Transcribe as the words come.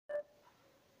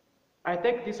I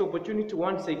take this opportunity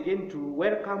once again to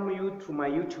welcome you to my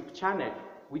YouTube channel,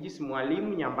 which is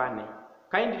Mwalimu Nyambane.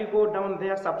 Kindly go down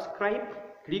there, subscribe,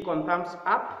 click on thumbs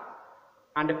up,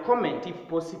 and comment if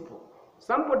possible.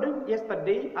 Somebody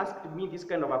yesterday asked me this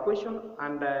kind of a question,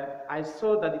 and I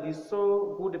saw that it is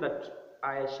so good that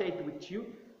I share it with you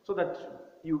so that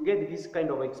you get this kind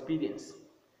of experience.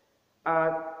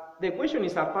 The question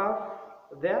is above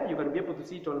there. You can be able to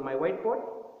see it on my whiteboard.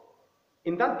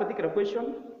 In that particular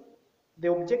question,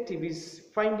 the objective is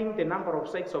finding the number of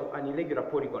sides of an irregular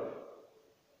polygon.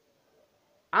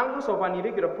 Angles of an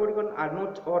irregular polygon are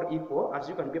not all equal, as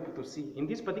you can be able to see. In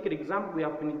this particular example, we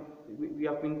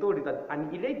have been told that an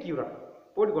irregular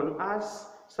polygon has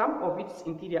some of its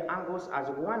interior angles as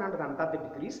 130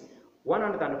 degrees,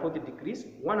 140 degrees,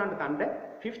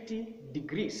 150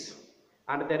 degrees,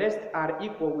 and the rest are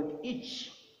equal with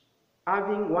each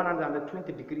having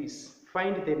 120 degrees.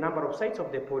 Find the number of sides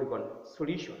of the polygon.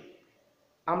 Solution.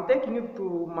 I'm taking you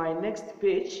to my next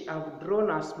page. I've drawn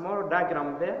a small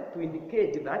diagram there to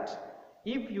indicate that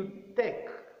if you take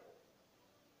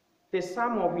the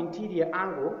sum of interior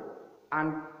angle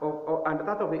and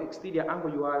that of the exterior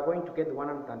angle, you are going to get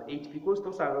 108, because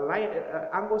those are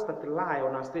angles that lie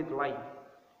on a straight line.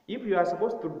 If you are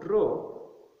supposed to draw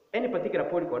any particular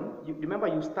polygon, remember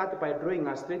you start by drawing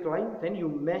a straight line, then you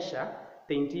measure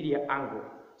the interior angle.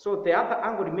 So the other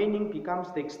angle remaining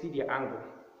becomes the exterior angle.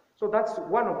 So that's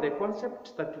one of the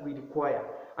concepts that we require.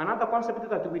 Another concept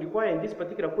that we require in this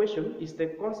particular question is the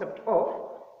concept of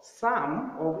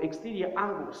sum of exterior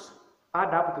angles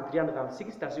add up to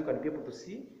 360, as you can be able to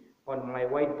see on my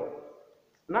whiteboard.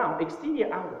 Now,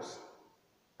 exterior angles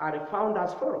are found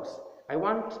as follows. I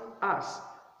want us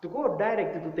to go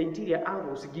directly to the interior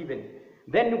angles given.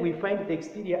 Then we find the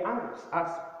exterior angles. As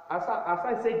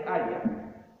I said earlier,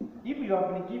 if you have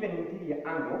been given interior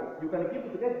angle, you can be able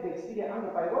to get the exterior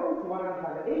angle by going to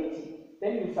 180,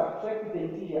 then you subtract the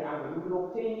interior angle, you will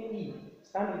obtain E,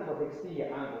 standing for the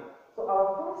exterior angle. So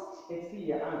our first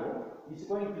exterior angle is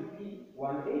going to be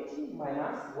 180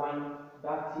 minus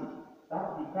 130,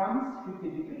 that becomes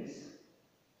 50 degrees.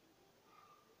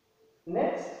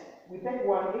 Next, we take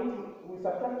 180, we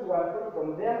subtract 130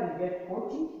 from there, we get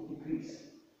 40 degrees.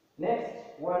 Next,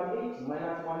 180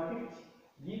 minus 150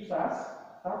 gives us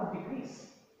 30 degrees.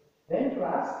 Then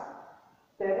plus,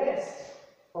 the rest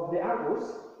of the angles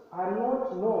are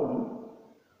not known,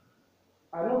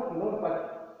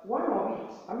 but one of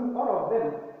it, all of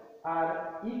them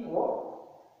are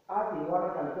equal, having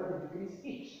 120 degrees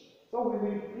each. So we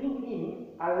will bring in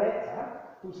a letter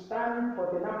to stand for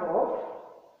the number of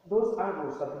those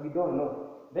angles that we don't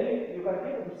know. Then you can be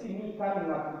able to see me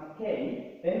coming up with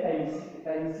K, then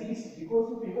times 6,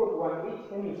 because if you go to 180,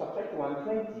 then you subtract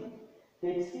 120, the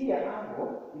exterior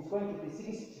angle is going to be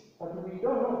 60, but we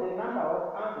don't know the number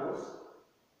of angles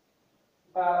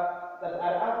that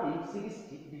are having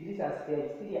 60 degrees as the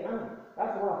exterior angle.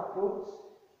 That's what I've put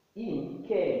in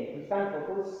K to stand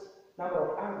for those number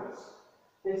of angles.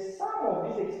 The sum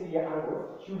of these exterior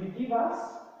angles should give us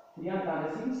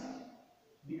 360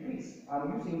 degrees.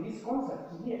 I'm using this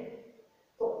concept here.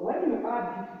 So when you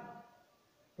add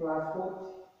plus 40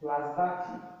 plus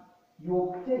 30,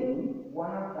 you obtain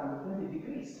 120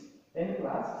 degrees. Then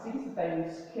plus 60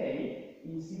 times K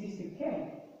is 60K.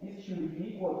 This should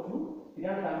be equal to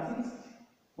 360.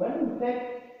 When we take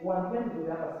 120 to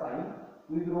the other side,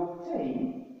 we will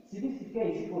obtain 60K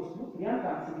is equal to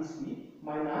 360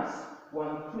 minus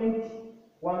 120.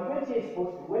 120 is equal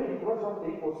to, when it goes off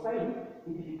the equal sign,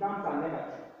 it becomes a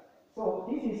negative. So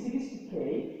this is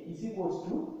 60K is equal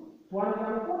to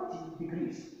 240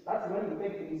 degrees. That's when you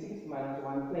take the 60 minus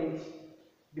 120.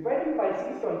 Dividing by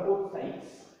 60 on both sides.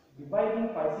 Dividing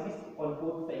by 60 on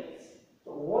both sides.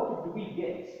 So what do we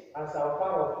get as our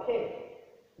power of K?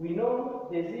 We know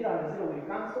the 0 and 0 will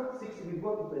cancel. 6 will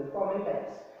go to the common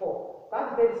times 4.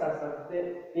 That tells us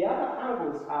that the other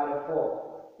angles are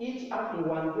 4. Each having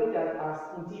 120 as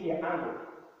interior angle.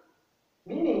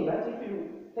 Meaning that if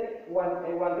you take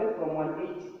 120 from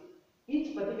 180,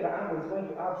 each particular angle is going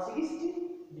to have 60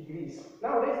 degrees.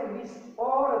 Now let's list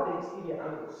all of the exterior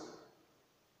angles.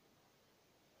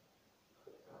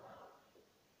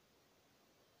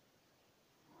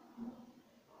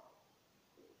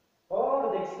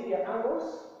 All the exterior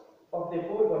angles of the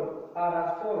polygon are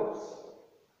as follows.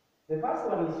 The first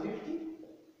one is 50,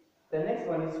 the next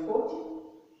one is 40,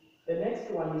 the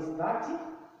next one is 30,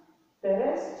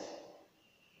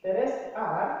 the rest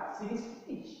are 60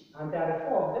 each, and there are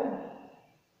 4 of them.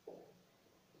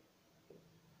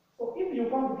 So if you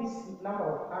count this number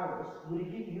of angles, will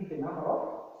give you the number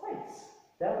of sides.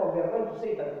 Therefore, we are going to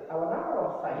say that our number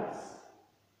of sides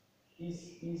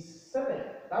is 7.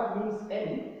 That means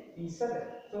n is 7.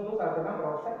 So those are the number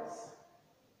of sets.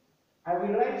 I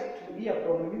will like to hear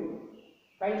from you.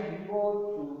 Kindly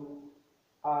go to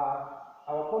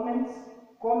our comments,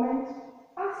 comment,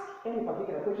 ask any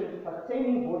particular question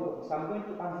pertaining polygons. I'm going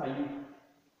to answer you.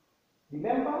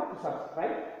 Remember to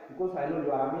subscribe because I know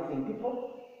you are amazing people.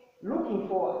 Looking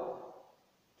forward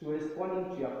to responding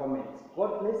to your comments.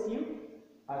 God bless you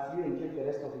as you enjoy the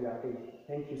rest of your day.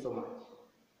 Thank you so much.